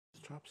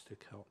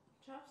chopstick help?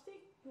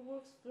 Chopstick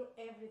works for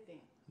everything.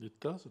 It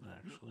doesn't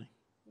actually.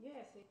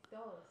 Yes, it does.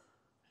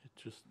 It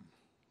just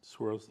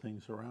swirls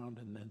things around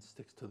and then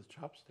sticks to the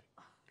chopstick.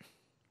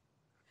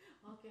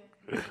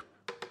 Okay.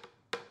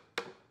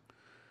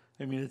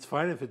 I mean, it's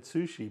fine if it's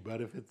sushi,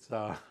 but if it's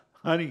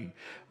honey,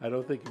 I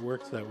don't think it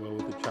works that well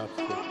with the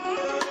chopstick.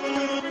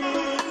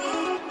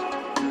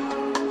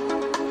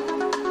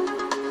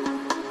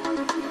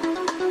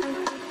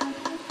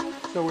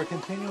 So we're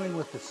continuing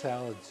with the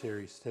salad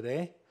series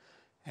today,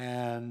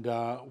 and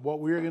what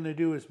we're going to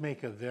do is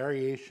make a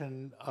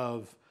variation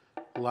of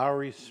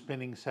Lawry's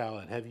spinning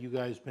salad. Have you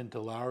guys been to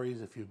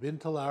Lawry's? If you've been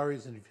to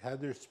Lawry's and you've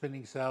had their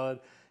spinning salad,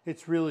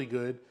 it's really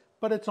good,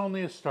 but it's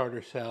only a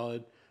starter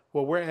salad.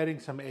 Well, we're adding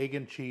some egg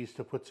and cheese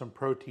to put some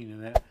protein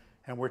in it,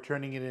 and we're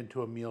turning it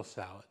into a meal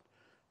salad.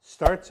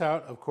 Starts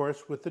out, of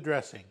course, with the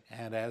dressing,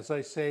 and as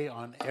I say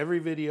on every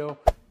video,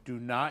 do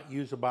not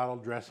use a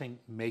bottled dressing.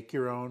 Make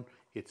your own.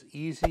 It's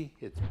easy,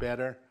 it's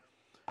better,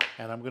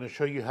 and I'm going to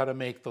show you how to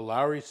make the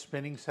Lawry's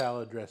spinning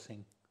salad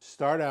dressing.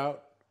 Start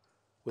out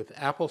with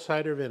apple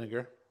cider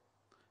vinegar.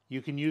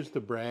 You can use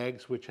the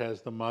Bragg's, which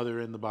has the mother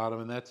in the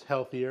bottom, and that's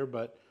healthier,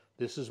 but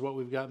this is what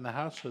we've got in the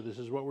house, so this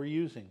is what we're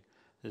using.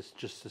 It's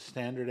just the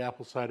standard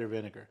apple cider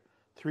vinegar.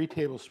 3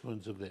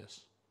 tablespoons of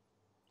this.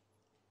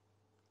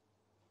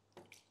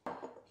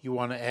 You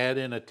want to add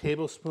in a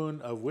tablespoon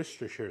of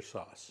Worcestershire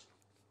sauce.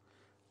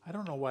 I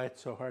don't know why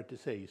it's so hard to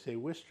say. You say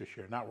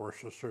Worcestershire, not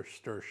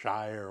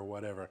Worcestershire or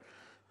whatever.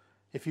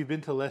 If you've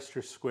been to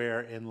Leicester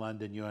Square in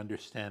London, you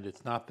understand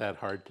it's not that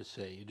hard to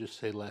say. You just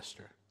say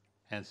Leicester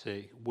and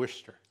say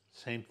Worcester,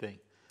 same thing.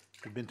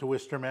 If you've been to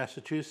Worcester,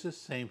 Massachusetts,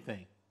 same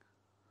thing.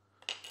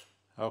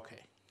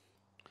 Okay.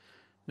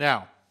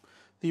 Now,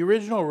 the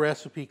original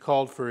recipe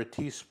called for a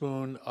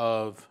teaspoon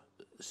of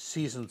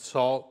seasoned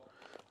salt.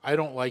 I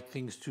don't like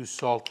things too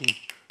salty,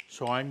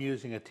 so I'm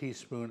using a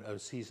teaspoon of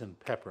seasoned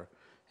pepper.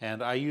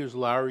 And I use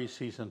Lawry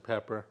seasoned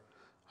pepper.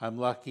 I'm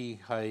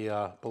lucky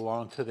I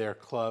belong to their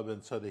club,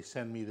 and so they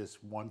send me this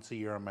once a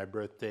year on my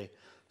birthday,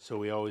 so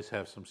we always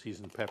have some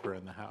seasoned pepper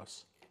in the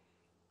house.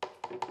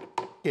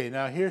 Okay,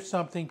 now here's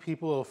something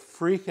people will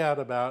freak out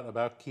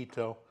about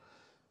keto.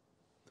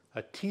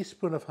 A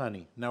teaspoon of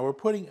honey. Now we're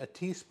putting a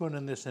teaspoon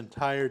in this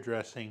entire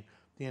dressing.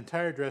 The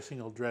entire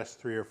dressing will dress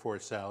 3 or 4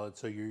 salads,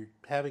 so you're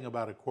having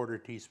about a 1/4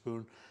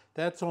 teaspoon.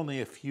 That's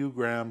only a few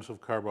grams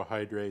of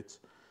carbohydrates.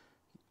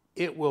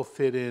 It will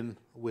fit in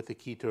with the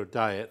keto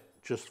diet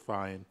just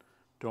fine.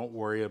 Don't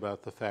worry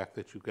about the fact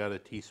that you've got a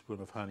teaspoon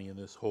of honey in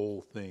this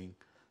whole thing.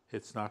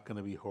 It's not going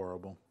to be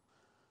horrible.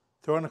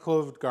 Throw in a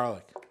clove of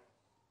garlic.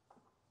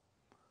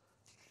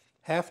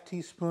 1/2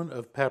 teaspoon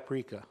of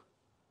paprika.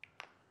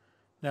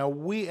 Now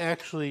we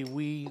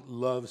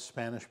love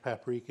Spanish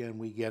paprika, and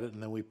we get it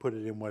and then we put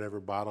it in whatever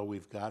bottle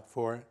we've got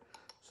for it.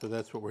 So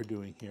that's what we're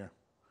doing here.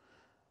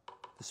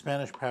 The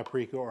Spanish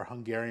paprika or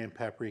Hungarian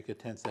paprika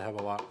tends to have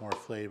a lot more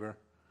flavor.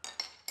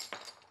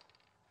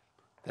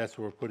 That's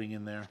what we're putting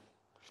in there.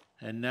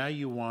 And now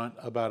you want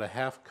about a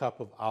 1/2 cup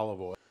of olive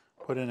oil.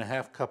 Put in a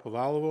 1/2 cup of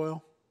olive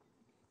oil.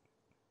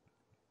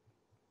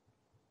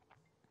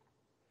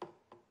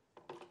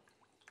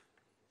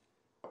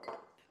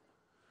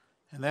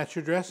 And that's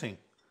your dressing.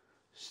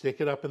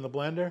 Stick it up in the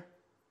blender,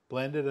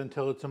 blend it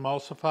until it's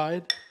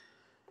emulsified,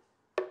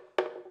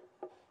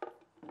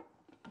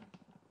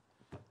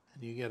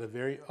 and you get a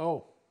very,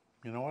 oh,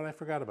 you know what, I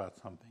forgot about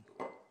something.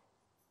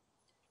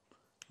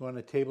 You want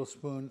a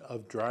tablespoon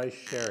of dry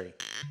sherry.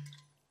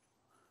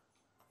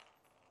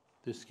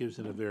 This gives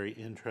it a very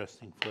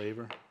interesting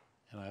flavor,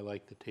 and I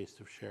like the taste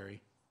of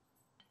sherry.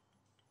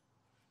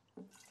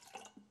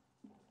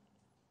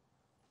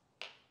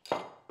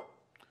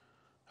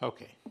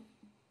 Okay.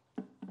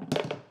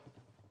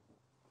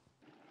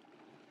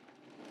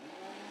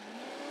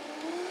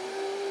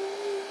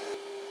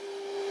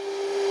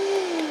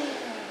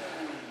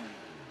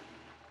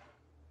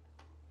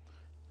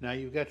 Now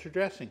you've got your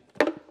dressing.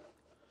 And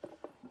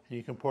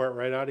you can pour it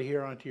right out of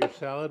here onto your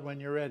salad when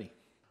you're ready.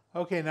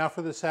 Okay, now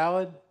for the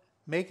salad,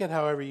 make it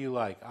however you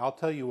like. I'll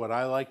tell you what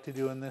I like to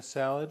do in this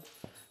salad.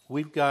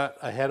 We've got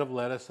a head of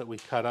lettuce that we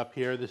cut up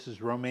here. This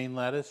is romaine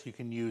lettuce. You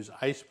can use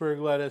iceberg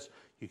lettuce.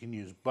 You can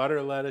use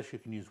butter lettuce. You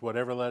can use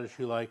whatever lettuce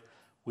you like.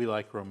 We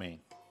like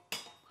romaine.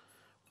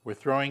 We're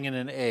throwing in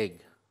an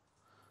egg.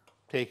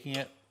 Taking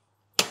it,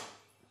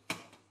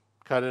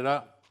 cut it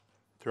up,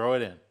 throw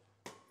it in.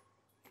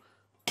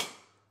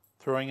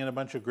 Throwing in a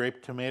bunch of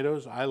grape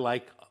tomatoes. I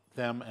like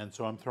them, and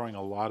so I'm throwing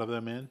a lot of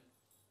them in.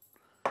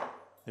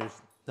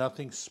 There's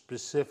nothing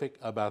specific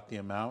about the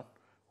amount.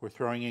 We're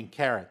throwing in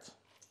carrots.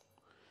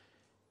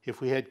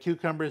 If we had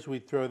cucumbers,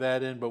 we'd throw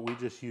that in, but we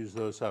just use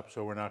those up,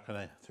 so we're not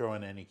going to throw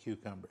in any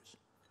cucumbers.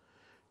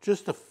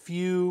 Just a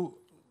few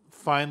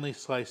finely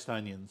sliced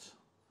onions.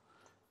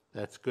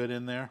 That's good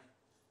in there.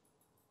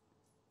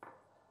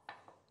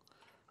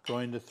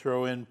 Going to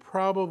throw in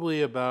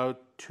probably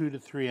about 2 to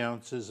 3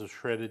 ounces of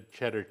shredded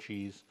cheddar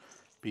cheese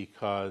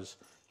because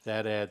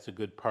that adds a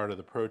good part of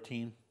the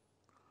protein.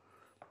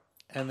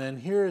 And then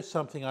here is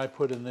something I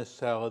put in this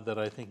salad that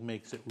I think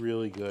makes it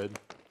really good.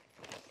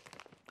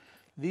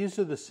 These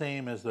are the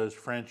same as those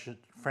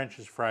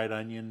French's fried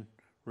onion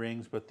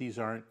rings, but these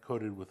aren't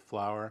coated with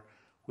flour,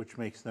 which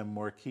makes them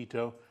more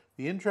keto.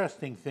 The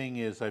interesting thing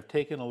is I've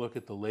taken a look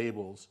at the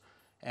labels,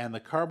 and the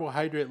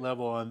carbohydrate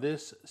level on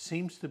this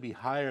seems to be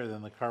higher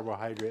than the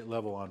carbohydrate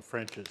level on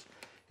French's.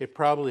 It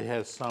probably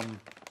has some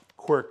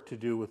quirk to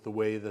do with the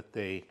way that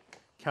they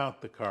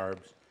count the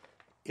carbs.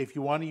 If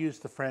you want to use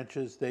the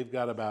French's, they've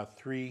got about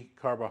 3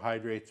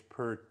 carbohydrates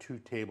per 2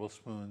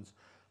 tablespoons.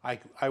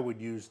 I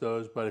would use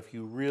those, but if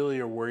you really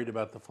are worried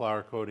about the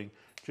flour coating,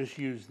 just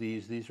use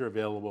these. These are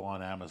available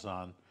on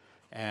Amazon.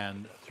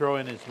 And throw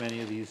in as many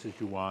of these as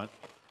you want.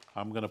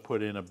 I'm going to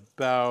put in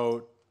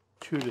about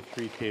 2 to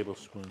 3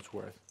 tablespoons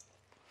worth.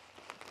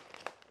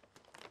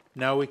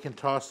 Now we can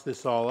toss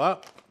this all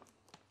up,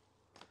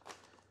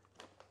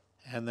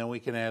 and then we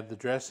can add the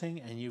dressing,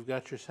 and you've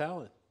got your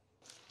salad.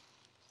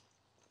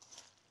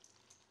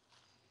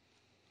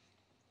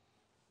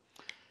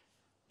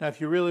 Now, if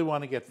you really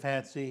want to get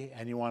fancy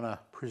and you want to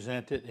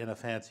present it in a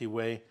fancy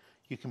way,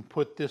 you can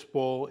put this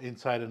bowl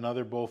inside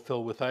another bowl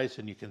filled with ice,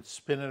 and you can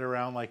spin it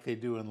around like they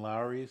do in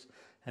Lawry's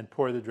and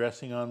pour the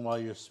dressing on while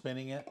you're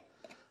spinning it.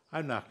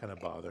 I'm not going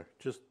to bother.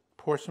 Just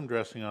pour some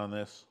dressing on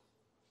this.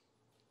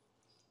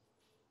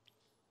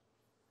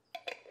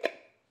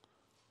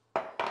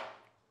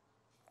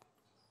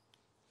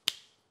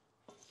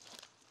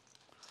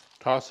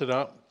 Toss it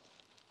up.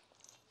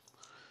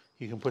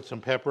 You can put some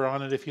pepper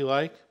on it if you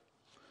like.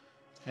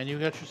 And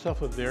you've got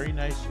yourself a very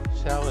nice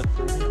salad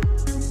for a meal.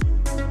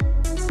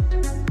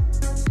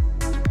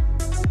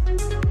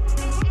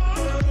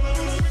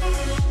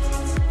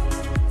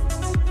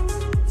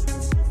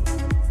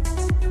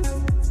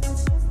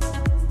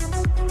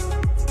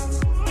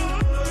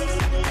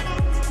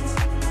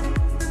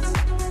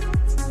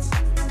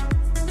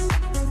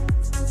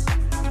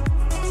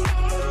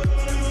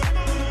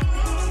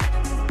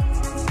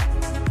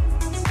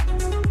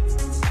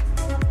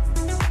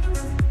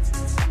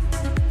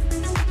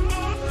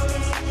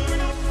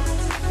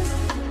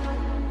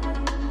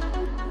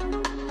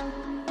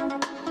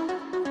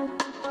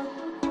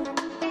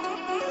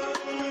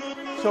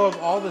 So of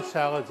all the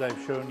salads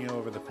I've shown you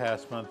over the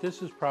past month,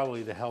 this is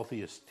probably the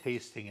healthiest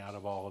tasting out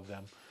of all of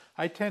them.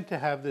 I tend to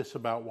have this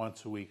about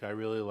once a week. I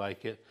really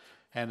like it,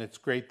 and it's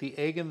great. The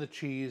egg and the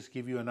cheese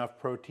give you enough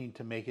protein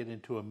to make it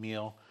into a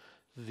meal.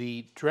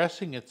 The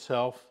dressing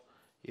itself,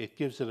 it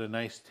gives it a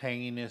nice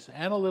tanginess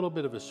and a little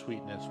bit of a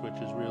sweetness, which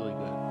is really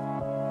good.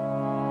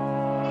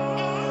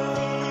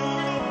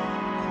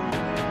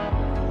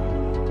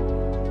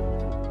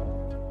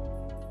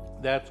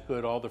 That's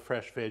good, all the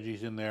fresh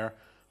veggies in there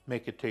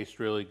make it taste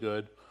really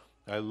good.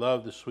 I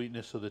love the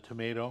sweetness of the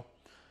tomato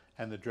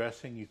and the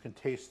dressing. You can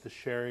taste the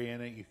sherry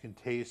in it. You can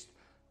taste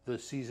the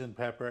seasoned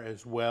pepper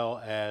as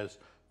well as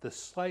the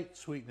slight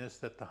sweetness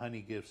that the honey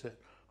gives it.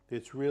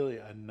 It's really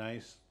a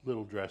nice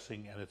little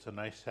dressing, and it's a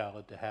nice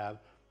salad to have.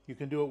 You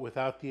can do it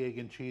without the egg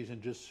and cheese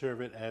and just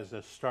serve it as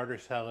a starter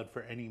salad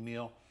for any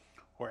meal,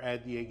 or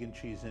add the egg and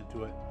cheese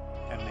into it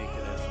and make it